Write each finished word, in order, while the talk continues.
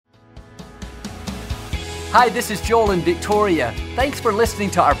Hi, this is Joel and Victoria. Thanks for listening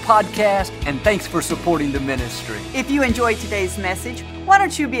to our podcast, and thanks for supporting the ministry. If you enjoyed today's message, why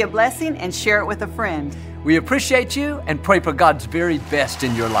don't you be a blessing and share it with a friend? We appreciate you and pray for God's very best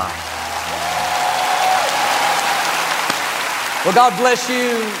in your life. Well, God bless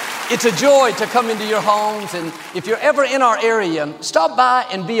you. It's a joy to come into your homes, and if you're ever in our area, stop by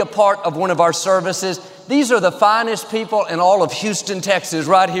and be a part of one of our services. These are the finest people in all of Houston, Texas,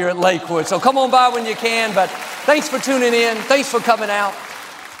 right here at Lakewood. So come on by when you can, but thanks for tuning in. Thanks for coming out.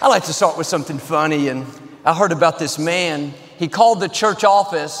 I like to start with something funny, and I heard about this man. He called the church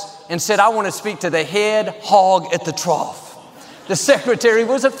office and said, I want to speak to the head hog at the trough. The secretary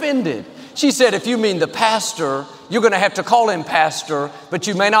was offended. She said, if you mean the pastor, you're going to have to call him pastor, but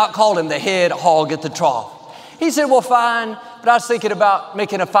you may not call him the head hog at the trough. He said, well, fine, but I was thinking about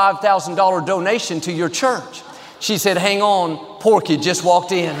making a $5,000 donation to your church. She said, hang on, Porky just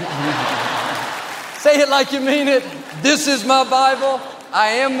walked in. Say it like you mean it. This is my Bible. I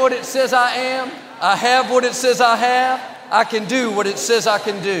am what it says I am. I have what it says I have. I can do what it says I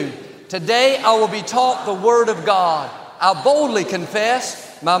can do. Today I will be taught the Word of God. I boldly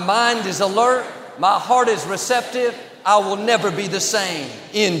confess, my mind is alert, my heart is receptive. I will never be the same.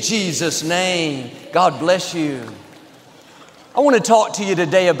 In Jesus' name, God bless you. I want to talk to you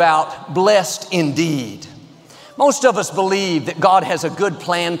today about blessed indeed. Most of us believe that God has a good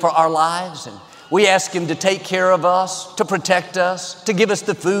plan for our lives, and we ask Him to take care of us, to protect us, to give us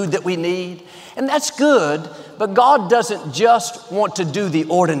the food that we need. And that's good, but God doesn't just want to do the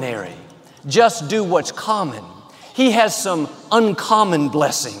ordinary, just do what's common. He has some uncommon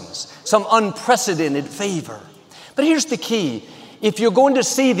blessings, some unprecedented favor. But here's the key. If you're going to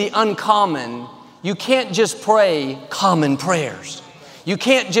see the uncommon, you can't just pray common prayers. You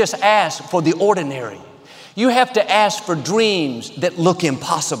can't just ask for the ordinary. You have to ask for dreams that look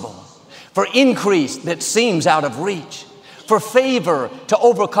impossible, for increase that seems out of reach, for favor to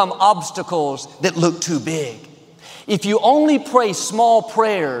overcome obstacles that look too big. If you only pray small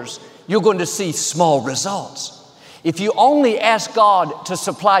prayers, you're going to see small results. If you only ask God to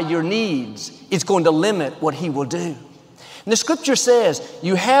supply your needs, it's going to limit what He will do. And the scripture says,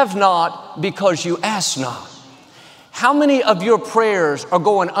 you have not because you ask not. How many of your prayers are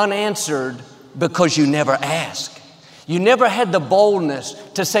going unanswered because you never ask? You never had the boldness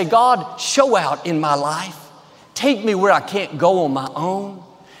to say, God, show out in my life. Take me where I can't go on my own.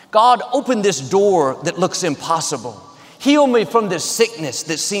 God, open this door that looks impossible. Heal me from this sickness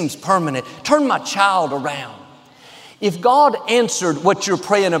that seems permanent. Turn my child around. If God answered what you're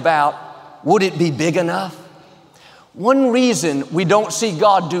praying about, would it be big enough? One reason we don't see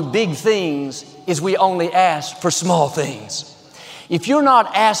God do big things is we only ask for small things. If you're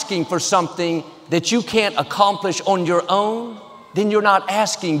not asking for something that you can't accomplish on your own, then you're not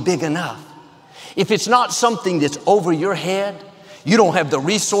asking big enough. If it's not something that's over your head, you don't have the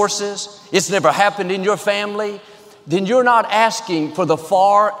resources, it's never happened in your family, then you're not asking for the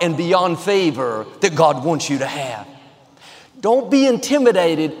far and beyond favor that God wants you to have. Don't be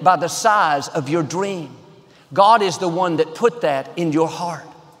intimidated by the size of your dream. God is the one that put that in your heart.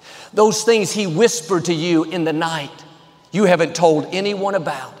 Those things He whispered to you in the night, you haven't told anyone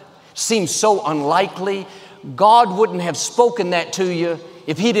about. Seems so unlikely. God wouldn't have spoken that to you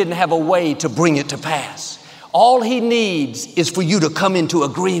if He didn't have a way to bring it to pass. All He needs is for you to come into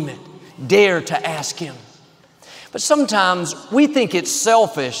agreement. Dare to ask Him. But sometimes we think it's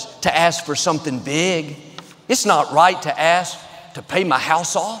selfish to ask for something big. It's not right to ask to pay my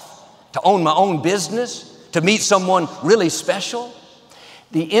house off, to own my own business, to meet someone really special.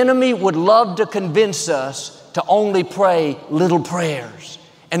 The enemy would love to convince us to only pray little prayers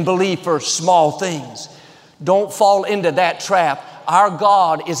and believe for small things. Don't fall into that trap. Our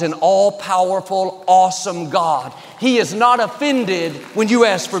God is an all-powerful, awesome God. He is not offended when you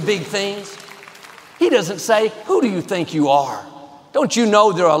ask for big things. He doesn't say, who do you think you are? Don't you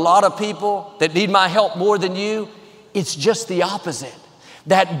know there are a lot of people that need my help more than you? It's just the opposite.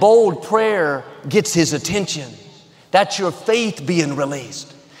 That bold prayer gets His attention. That's your faith being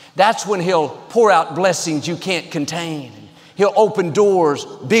released. That's when He'll pour out blessings you can't contain. He'll open doors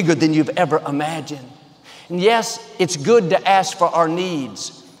bigger than you've ever imagined. And yes, it's good to ask for our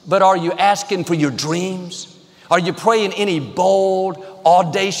needs, but are you asking for your dreams? Are you praying any bold,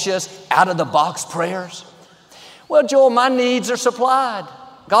 audacious, out-of-the-box prayers? Well, Joel, my needs are supplied.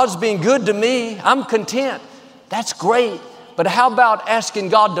 God's been good to me. I'm content. That's great. But how about asking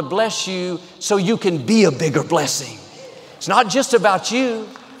God to bless you so you can be a bigger blessing? It's not just about you,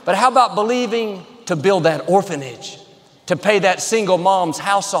 but how about believing to build that orphanage, to pay that single mom's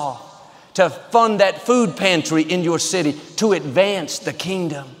house off, to fund that food pantry in your city, to advance the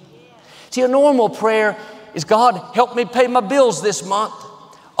kingdom? See, a normal prayer, is, God, help me pay my bills this month.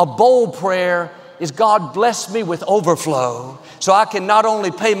 A bold prayer is, God, bless me with overflow so I can not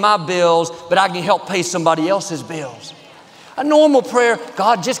only pay my bills, but I can help pay somebody else's bills. A normal prayer,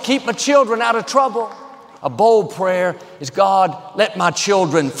 God, just keep my children out of trouble. A bold prayer is, God, let my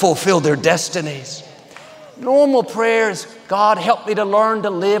children fulfill their destinies. Normal prayers, God, help me to learn to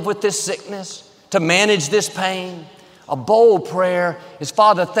live with this sickness, to manage this pain. A bold prayer is,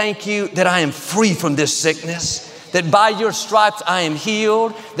 Father, thank you that I am free from this sickness, that by your stripes I am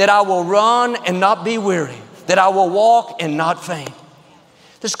healed, that I will run and not be weary, that I will walk and not faint.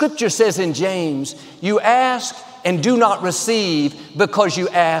 The scripture says in James, you ask and do not receive because you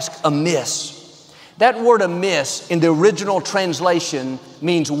ask amiss. That word amiss in the original translation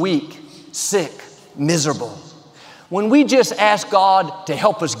means weak, sick, miserable. When we just ask God to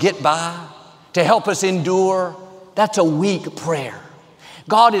help us get by, to help us endure, that's a weak prayer.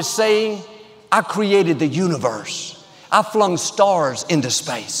 God is saying, I created the universe. I flung stars into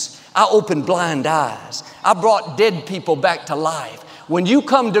space. I opened blind eyes. I brought dead people back to life. When you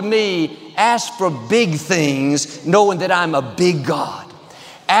come to me, ask for big things, knowing that I'm a big God.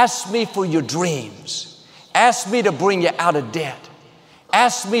 Ask me for your dreams. Ask me to bring you out of debt.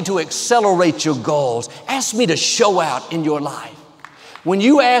 Ask me to accelerate your goals. Ask me to show out in your life. When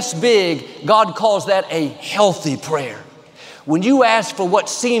you ask big, God calls that a healthy prayer. When you ask for what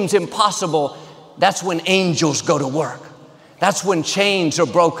seems impossible, that's when angels go to work. That's when chains are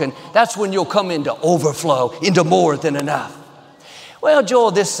broken. That's when you'll come into overflow, into more than enough. Well,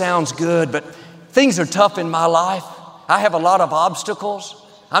 Joel, this sounds good, but things are tough in my life. I have a lot of obstacles.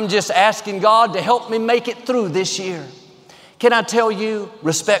 I'm just asking God to help me make it through this year. Can I tell you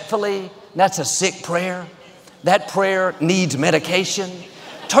respectfully, that's a sick prayer. That prayer needs medication.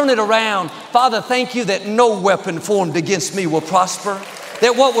 Turn it around. Father, thank you that no weapon formed against me will prosper.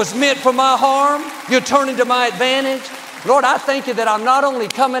 That what was meant for my harm, you're turning to my advantage. Lord, I thank you that I'm not only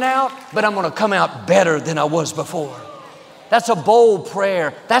coming out, but I'm going to come out better than I was before. That's a bold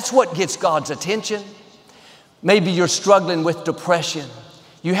prayer. That's what gets God's attention. Maybe you're struggling with depression.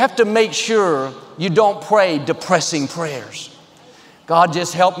 You have to make sure you don't pray depressing prayers. God,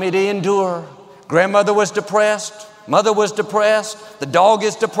 just help me to endure. Grandmother was depressed. Mother was depressed. The dog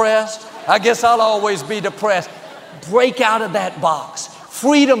is depressed. I guess I'll always be depressed. Break out of that box.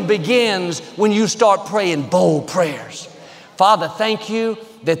 Freedom begins when you start praying bold prayers. Father, thank you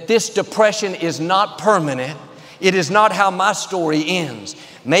that this depression is not permanent. It is not how my story ends.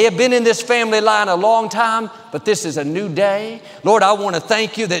 May have been in this family line a long time, but this is a new day. Lord, I want to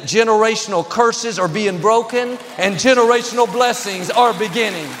thank you that generational curses are being broken and generational blessings are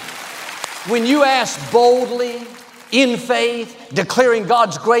beginning. When you ask boldly, in faith, declaring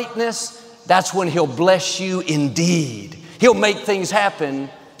God's greatness, that's when He'll bless you indeed. He'll make things happen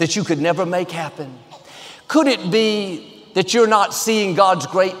that you could never make happen. Could it be that you're not seeing God's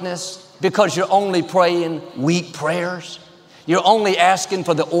greatness because you're only praying weak prayers? You're only asking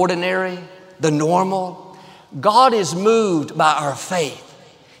for the ordinary, the normal. God is moved by our faith.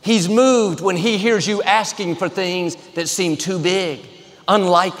 He's moved when He hears you asking for things that seem too big,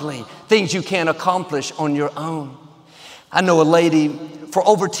 unlikely, things you can't accomplish on your own. I know a lady, for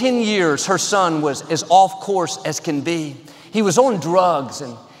over 10 years, her son was as off course as can be. He was on drugs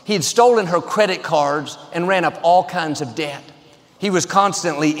and he had stolen her credit cards and ran up all kinds of debt. He was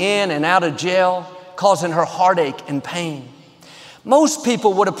constantly in and out of jail, causing her heartache and pain. Most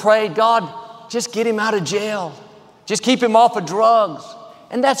people would have prayed, God, just get him out of jail. Just keep him off of drugs.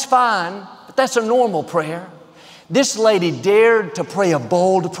 And that's fine, but that's a normal prayer. This lady dared to pray a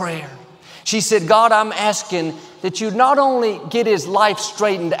bold prayer. She said, God, I'm asking that you not only get his life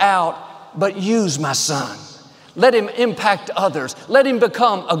straightened out, but use my son. Let him impact others. Let him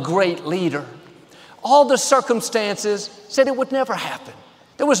become a great leader. All the circumstances said it would never happen.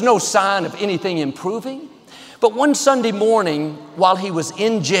 There was no sign of anything improving. But one Sunday morning, while he was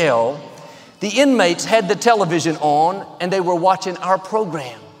in jail, the inmates had the television on and they were watching our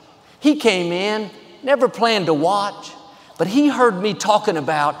program. He came in, never planned to watch, but he heard me talking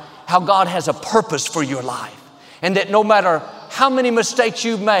about how God has a purpose for your life and that no matter how many mistakes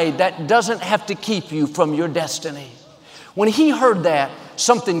you've made, that doesn't have to keep you from your destiny. When he heard that,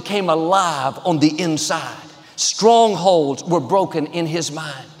 something came alive on the inside. Strongholds were broken in his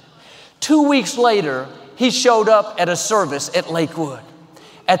mind. 2 weeks later, he showed up at a service at Lakewood.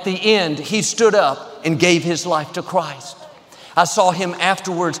 At the end, he stood up and gave his life to Christ. I saw him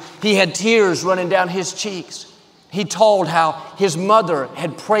afterwards. He had tears running down his cheeks. He told how his mother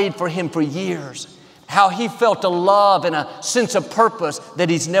had prayed for him for years, how he felt a love and a sense of purpose that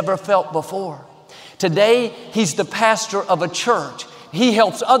he's never felt before. Today, he's the pastor of a church he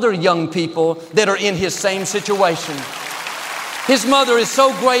helps other young people that are in his same situation. His mother is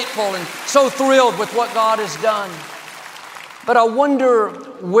so grateful and so thrilled with what God has done. But I wonder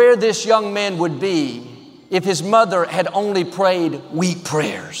where this young man would be if his mother had only prayed weak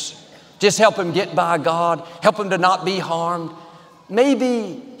prayers. Just help him get by, God. Help him to not be harmed.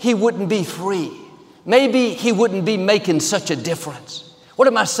 Maybe he wouldn't be free. Maybe he wouldn't be making such a difference. What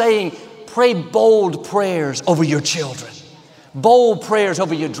am I saying? Pray bold prayers over your children. Bold prayers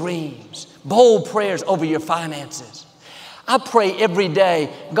over your dreams. Bold prayers over your finances. I pray every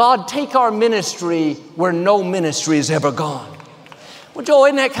day, God, take our ministry where no ministry has ever gone. Well, Joel,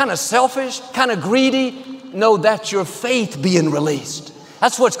 isn't that kind of selfish, kind of greedy? No, that's your faith being released.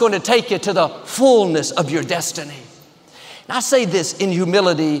 That's what's going to take you to the fullness of your destiny. And I say this in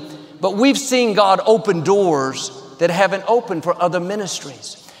humility, but we've seen God open doors that haven't opened for other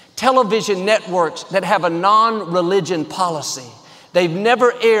ministries. Television networks that have a non-religion policy. They've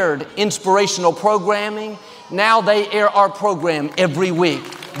never aired inspirational programming. Now they air our program every week.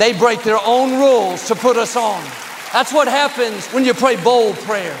 They break their own rules to put us on. That's what happens when you pray bold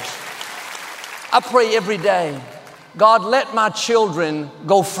prayers. I pray every day, God, let my children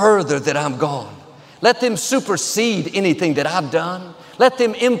go further than I'm gone. Let them supersede anything that I've done. Let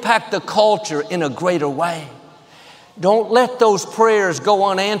them impact the culture in a greater way. Don't let those prayers go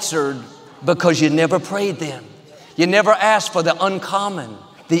unanswered because you never prayed them. You never asked for the uncommon,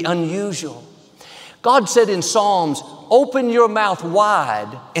 the unusual. God said in Psalms, open your mouth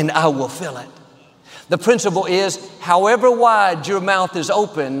wide and I will fill it. The principle is, however wide your mouth is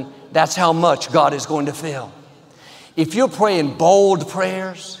open, that's how much God is going to fill. If you're praying bold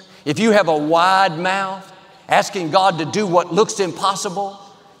prayers, if you have a wide mouth, asking God to do what looks impossible,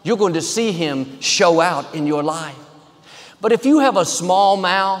 you're going to see Him show out in your life. But if you have a small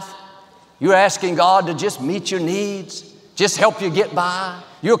mouth, you're asking God to just meet your needs, just help you get by,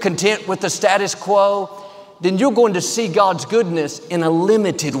 you're content with the status quo, then you're going to see God's goodness in a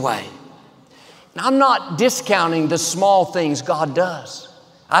limited way. Now, I'm not discounting the small things God does.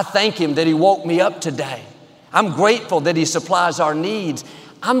 I thank Him that He woke me up today. I'm grateful that He supplies our needs.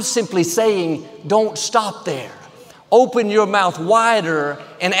 I'm simply saying, don't stop there. Open your mouth wider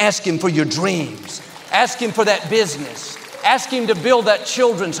and ask Him for your dreams. Ask Him for that business. Ask Him to build that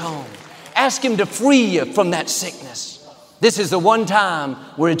children's home. Ask Him to free you from that sickness. This is the one time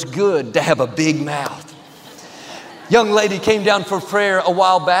where it's good to have a big mouth. Young lady came down for prayer a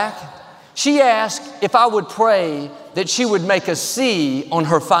while back. She asked if I would pray that she would make a C on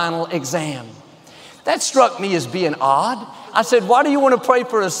her final exam. That struck me as being odd. I said, why do you want to pray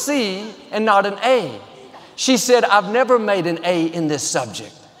for a C and not an A? She said, I've never made an A in this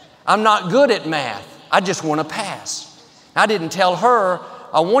subject. I'm not good at math. I just want to pass. I didn't tell her.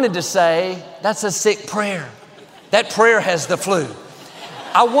 I wanted to say, that's a sick prayer. That prayer has the flu.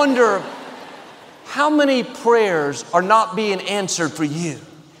 I wonder how many prayers are not being answered for you.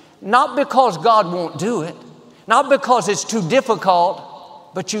 Not because God won't do it, not because it's too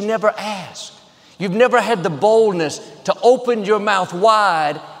difficult, but you never ask. You've never had the boldness to open your mouth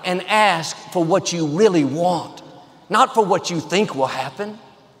wide and ask for what you really want, not for what you think will happen.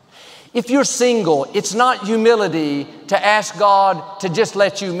 If you're single, it's not humility to ask God to just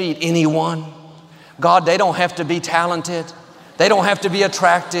let you meet anyone. God, they don't have to be talented. They don't have to be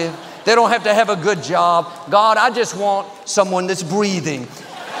attractive. They don't have to have a good job. God, I just want someone that's breathing.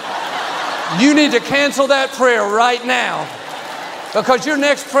 You need to cancel that prayer right now, because your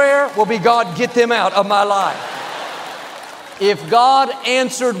next prayer will be, God, get them out of my life. If God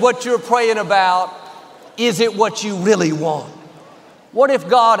answered what you're praying about, is it what you really want? What if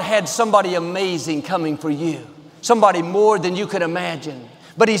God had somebody amazing coming for you? Somebody more than you could imagine.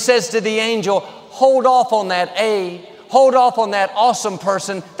 But He says to the angel, hold off on that A. Hold off on that awesome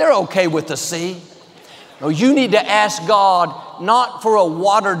person. They're okay with the C. No, you need to ask God not for a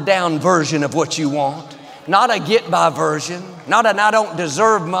watered down version of what you want, not a get by version, not an I don't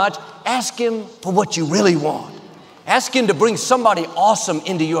deserve much. Ask Him for what you really want. Ask Him to bring somebody awesome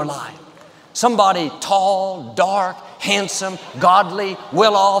into your life. Somebody tall, dark, handsome, godly,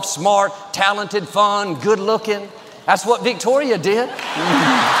 well-off, smart, talented, fun, good-looking. That's what Victoria did.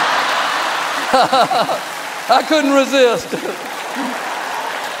 I couldn't resist.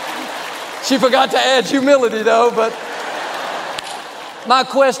 She forgot to add humility, though. But my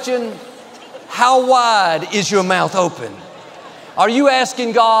question, how wide is your mouth open? Are you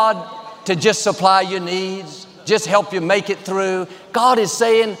asking God to just supply your needs, just help you make it through? God is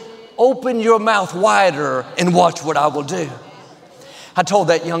saying, open your mouth wider and watch what I will do. I told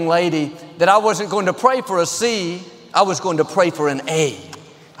that young lady that I wasn't going to pray for a C, I was going to pray for an A.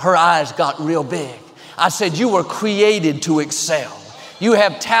 Her eyes got real big. I said, you were created to excel. You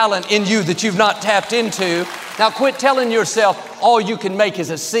have talent in you that you've not tapped into. Now quit telling yourself all you can make is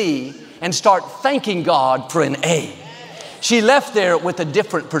a C and start thanking God for an A. She left there with a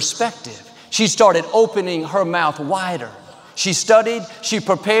different perspective. She started opening her mouth wider. She studied, she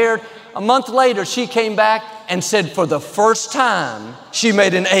prepared. A month later, she came back and said for the first time, she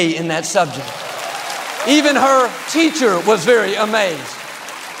made an A in that subject. Even her teacher was very amazed.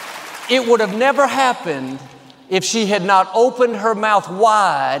 It would have never happened if she had not opened her mouth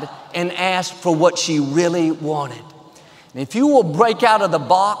wide and asked for what she really wanted. And if you will break out of the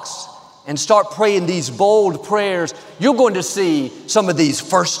box and start praying these bold prayers, you're going to see some of these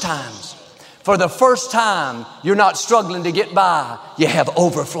first times. For the first time, you're not struggling to get by, you have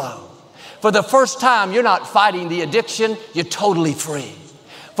overflow. For the first time, you're not fighting the addiction, you're totally free.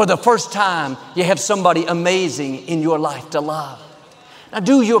 For the first time, you have somebody amazing in your life to love. Now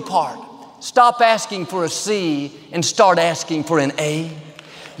do your part. Stop asking for a C and start asking for an A.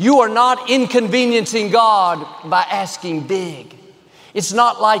 You are not inconveniencing God by asking big. It's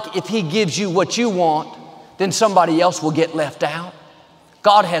not like if He gives you what you want, then somebody else will get left out.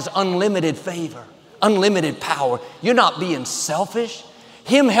 God has unlimited favor, unlimited power. You're not being selfish.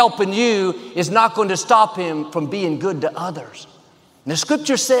 Him helping you is not going to stop Him from being good to others. And the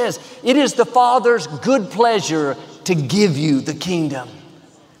scripture says it is the Father's good pleasure to give you the kingdom.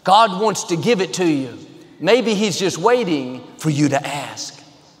 God wants to give it to you. Maybe He's just waiting for you to ask.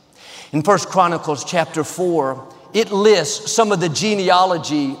 In 1 Chronicles chapter 4, it lists some of the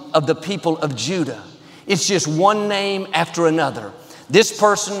genealogy of the people of Judah. It's just one name after another. This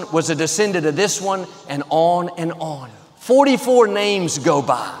person was a descendant of this one, and on and on. 44 names go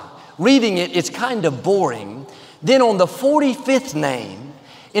by. Reading it, it's kind of boring. Then on the 45th name,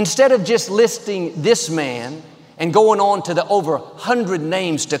 instead of just listing this man and going on to the over 100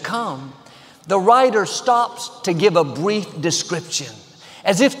 names to come, the writer stops to give a brief description,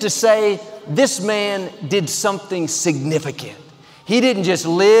 as if to say, this man did something significant. He didn't just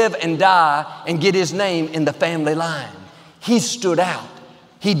live and die and get his name in the family line. He stood out.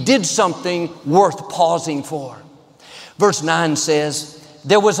 He did something worth pausing for. Verse 9 says,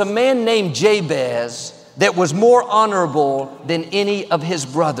 there was a man named Jabez that was more honorable than any of his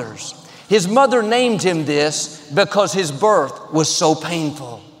brothers. His mother named him this because his birth was so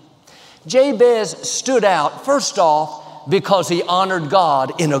painful. Jabez stood out, first off, because he honored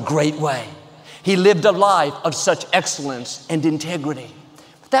God in a great way. He lived a life of such excellence and integrity.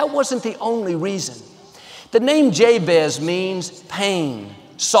 But that wasn't the only reason. The name Jabez means pain,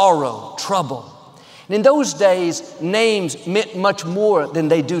 sorrow, trouble. And in those days, names meant much more than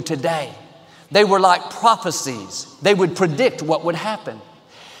they do today. They were like prophecies. They would predict what would happen.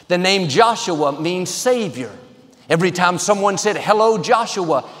 The name Joshua means Savior. Every time someone said, hello,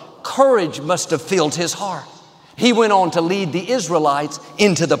 Joshua, courage must have filled his heart. He went on to lead the Israelites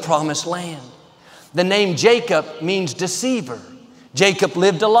into the promised land. The name Jacob means deceiver. Jacob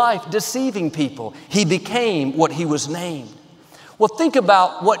lived a life deceiving people. He became what he was named. Well, think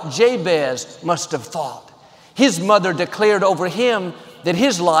about what Jabez must have thought. His mother declared over him that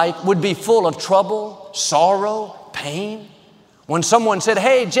his life would be full of trouble, sorrow, pain. When someone said,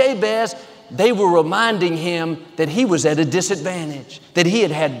 hey, Jabez, they were reminding him that he was at a disadvantage, that he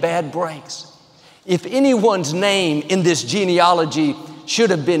had had bad breaks. If anyone's name in this genealogy should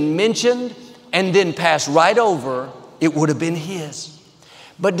have been mentioned and then passed right over, it would have been his.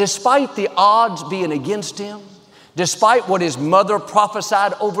 But despite the odds being against him, despite what his mother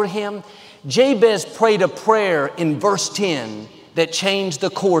prophesied over him, Jabez prayed a prayer in verse 10 that changed the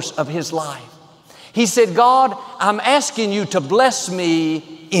course of his life. He said, God, I'm asking you to bless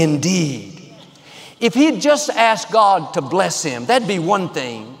me indeed. If he had just asked God to bless him, that'd be one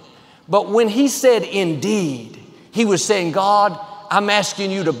thing. But when he said indeed, he was saying, God, I'm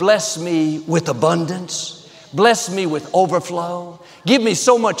asking you to bless me with abundance, bless me with overflow, give me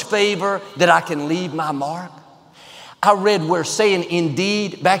so much favor that I can leave my mark. I read where saying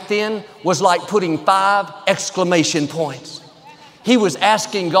indeed back then was like putting 5 exclamation points. He was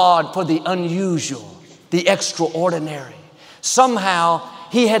asking God for the unusual, the extraordinary. Somehow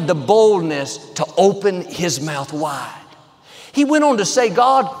he had the boldness to open his mouth wide. He went on to say,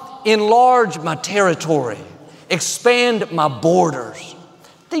 God, enlarge my territory, expand my borders.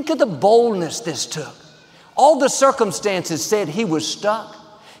 Think of the boldness this took. All the circumstances said he was stuck.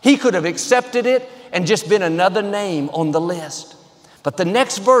 He could have accepted it and just been another name on the list. But the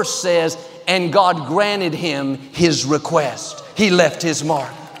next verse says, and God granted him his request. He left his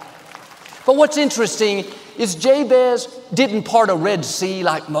mark. But what's interesting is Jabez didn't part a Red Sea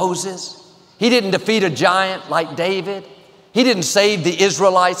like Moses. He didn't defeat a giant like David. He didn't save the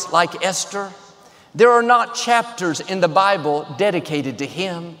Israelites like Esther. There are not chapters in the Bible dedicated to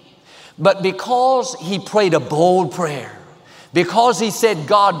him. But because he prayed a bold prayer, because he said,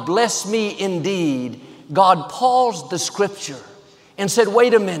 God bless me indeed, God paused the scripture and said,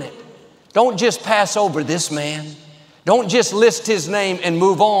 wait a minute, don't just pass over this man. Don't just list his name and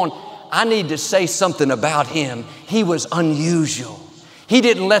move on. I need to say something about him. He was unusual. He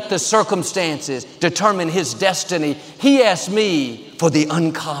didn't let the circumstances determine his destiny. He asked me for the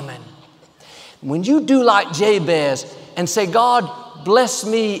uncommon. When you do like Jabez and say, God, bless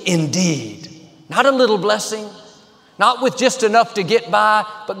me indeed, not a little blessing, not with just enough to get by,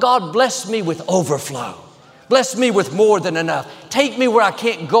 but God bless me with overflow. Bless me with more than enough. Take me where I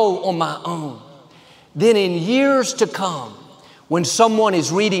can't go on my own. Then in years to come, when someone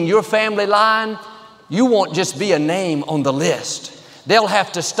is reading your family line, you won't just be a name on the list. They'll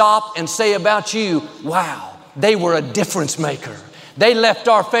have to stop and say about you, wow, they were a difference maker. They left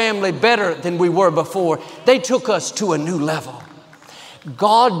our family better than we were before. They took us to a new level.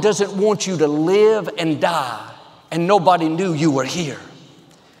 God doesn't want you to live and die and nobody knew you were here.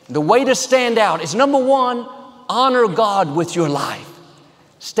 The way to stand out is, number one, honor God with your life.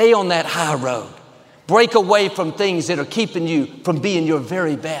 Stay on that high road. Break away from things that are keeping you from being your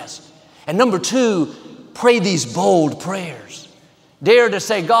very best. And number two, pray these bold prayers. Dare to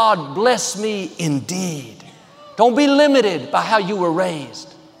say, God, bless me indeed. Don't be limited by how you were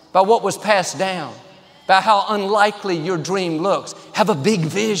raised, by what was passed down, by how unlikely your dream looks. Have a big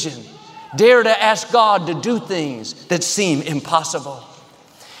vision. Dare to ask God to do things that seem impossible.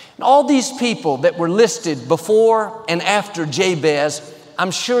 And all these people that were listed before and after Jabez,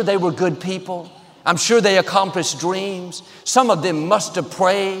 I'm sure they were good people. I'm sure they accomplished dreams. Some of them must have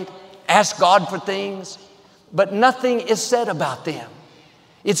prayed, asked God for things, but nothing is said about them.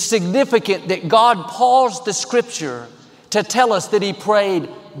 It's significant that God paused the scripture to tell us that he prayed,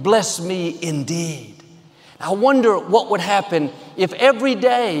 bless me indeed. I wonder what would happen if every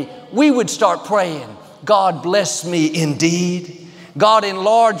day we would start praying, God bless me indeed. God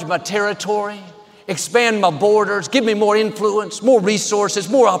enlarge my territory, expand my borders, give me more influence, more resources,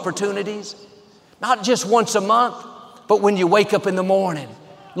 more opportunities. Not just once a month, but when you wake up in the morning,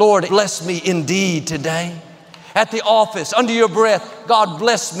 Lord, bless me indeed today. At the office, under your breath, God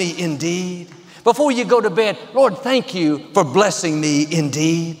bless me indeed. Before you go to bed, Lord, thank you for blessing me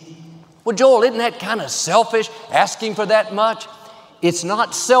indeed. Well, Joel, isn't that kind of selfish, asking for that much? It's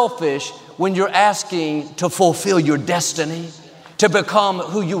not selfish when you're asking to fulfill your destiny, to become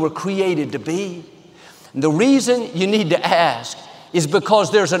who you were created to be. And the reason you need to ask is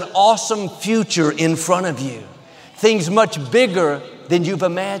because there's an awesome future in front of you, things much bigger than you've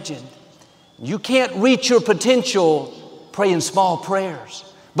imagined. You can't reach your potential praying small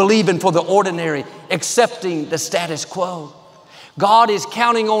prayers, believing for the ordinary, accepting the status quo. God is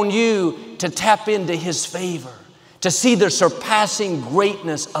counting on you to tap into his favor, to see the surpassing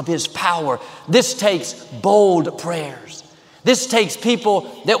greatness of his power. This takes bold prayers. This takes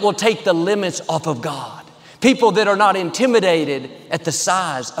people that will take the limits off of God, people that are not intimidated at the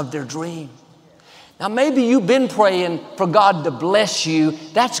size of their dream. Now, maybe you've been praying for God to bless you.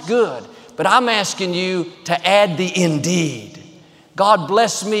 That's good. But I'm asking you to add the indeed. God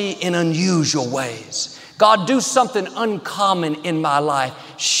bless me in unusual ways. God, do something uncommon in my life.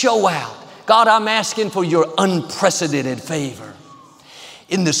 Show out. God, I'm asking for your unprecedented favor.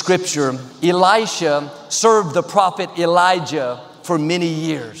 In the scripture, Elisha served the prophet Elijah for many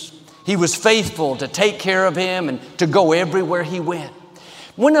years. He was faithful to take care of him and to go everywhere he went.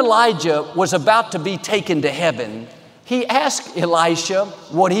 When Elijah was about to be taken to heaven, he asked Elisha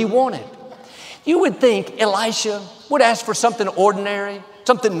what he wanted. You would think Elisha would ask for something ordinary,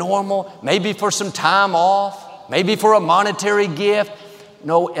 something normal, maybe for some time off, maybe for a monetary gift.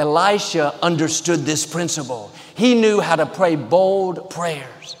 No, Elisha understood this principle. He knew how to pray bold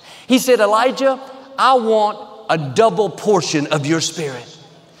prayers. He said, Elijah, I want a double portion of your spirit.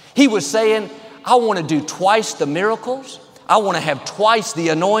 He was saying, I want to do twice the miracles. I want to have twice the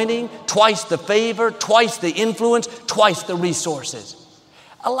anointing, twice the favor, twice the influence, twice the resources.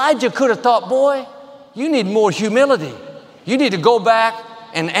 Elijah could have thought, boy, you need more humility. You need to go back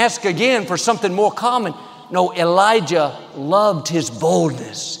and ask again for something more common. No, Elijah loved his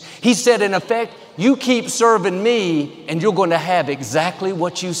boldness. He said, in effect, you keep serving me and you're going to have exactly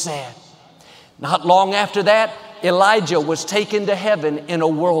what you said. Not long after that, Elijah was taken to heaven in a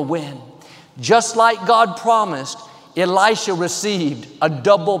whirlwind. Just like God promised, Elisha received a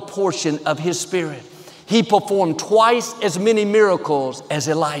double portion of his spirit. He performed twice as many miracles as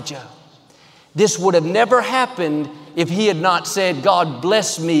Elijah. This would have never happened if he had not said, God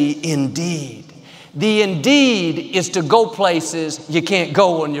bless me indeed. The indeed is to go places you can't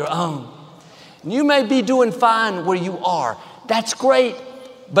go on your own. You may be doing fine where you are. That's great,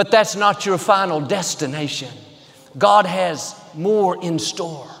 but that's not your final destination. God has more in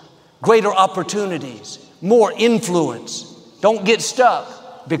store, greater opportunities, more influence. Don't get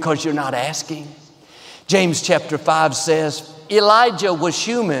stuck because you're not asking. James chapter 5 says, Elijah was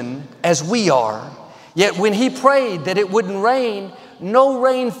human as we are, yet when he prayed that it wouldn't rain, no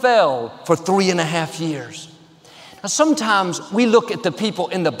rain fell for 3.5 years. Now, sometimes we look at the people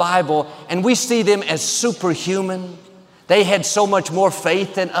in the Bible and we see them as superhuman. They had so much more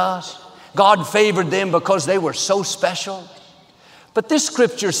faith than us. God favored them because they were so special. But this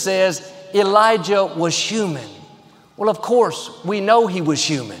scripture says Elijah was human. Well, of course, we know he was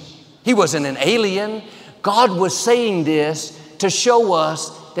human. He wasn't an alien. God was saying this to show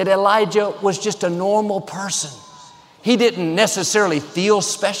us that Elijah was just a normal person. He didn't necessarily feel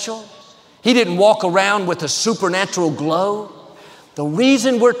special. He didn't walk around with a supernatural glow. The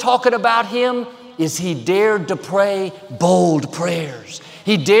reason we're talking about him is he dared to pray bold prayers.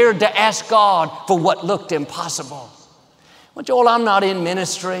 He dared to ask God for what looked impossible. Well, Joel, I'm not in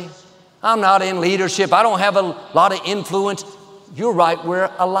ministry. I'm not in leadership. I don't have a lot of influence. You're right where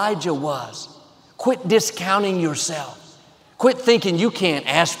Elijah was. Quit discounting yourself. Quit thinking you can't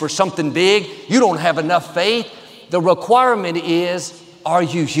ask for something big. You don't have enough faith. The requirement is, are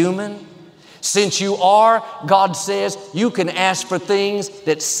you human? Since you are, God says you can ask for things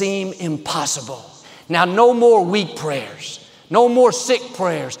that seem impossible. Now, no more weak prayers. No more sick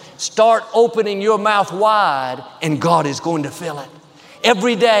prayers. Start opening your mouth wide and God is going to fill it.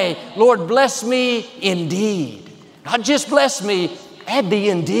 Every day, Lord, bless me indeed. Not just bless me, add the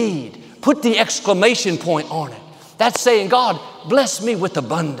indeed. Put the exclamation point on it. That's saying, God, bless me with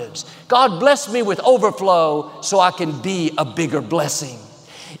abundance. God, bless me with overflow so I can be a bigger blessing.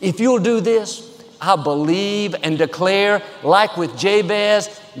 If you'll do this, I believe and declare, like with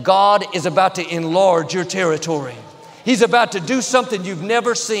Jabez, God is about to enlarge your territory. He's about to do something you've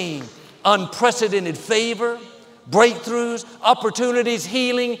never seen. Unprecedented favor, breakthroughs, opportunities,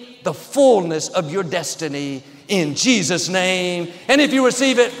 healing, the fullness of your destiny in Jesus' name. And if you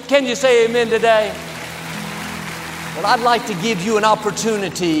receive it, can you say amen today? Well, I'd like to give you an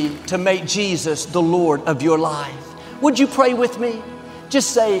opportunity to make Jesus the Lord of your life. Would you pray with me?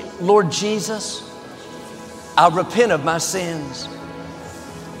 Just say, Lord Jesus, I repent of my sins.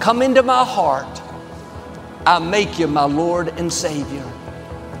 Come into my heart. I make you my Lord and Savior.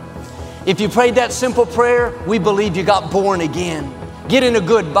 If you prayed that simple prayer, we believe you got born again. Get in a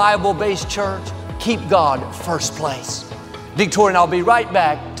good Bible-based church. Keep God first place. Victoria and I'll be right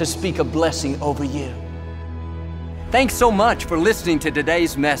back to speak a blessing over you. Thanks so much for listening to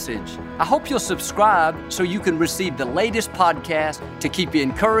today's message. I hope you'll subscribe so you can receive the latest podcast to keep you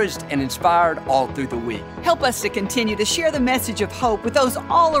encouraged and inspired all through the week. Help us to continue to share the message of hope with those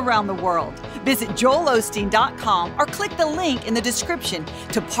all around the world. Visit joelosteen.com or click the link in the description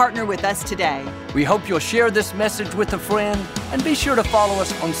to partner with us today. We hope you'll share this message with a friend and be sure to follow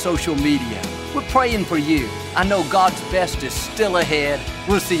us on social media. We're praying for you. I know God's best is still ahead.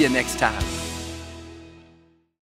 We'll see you next time.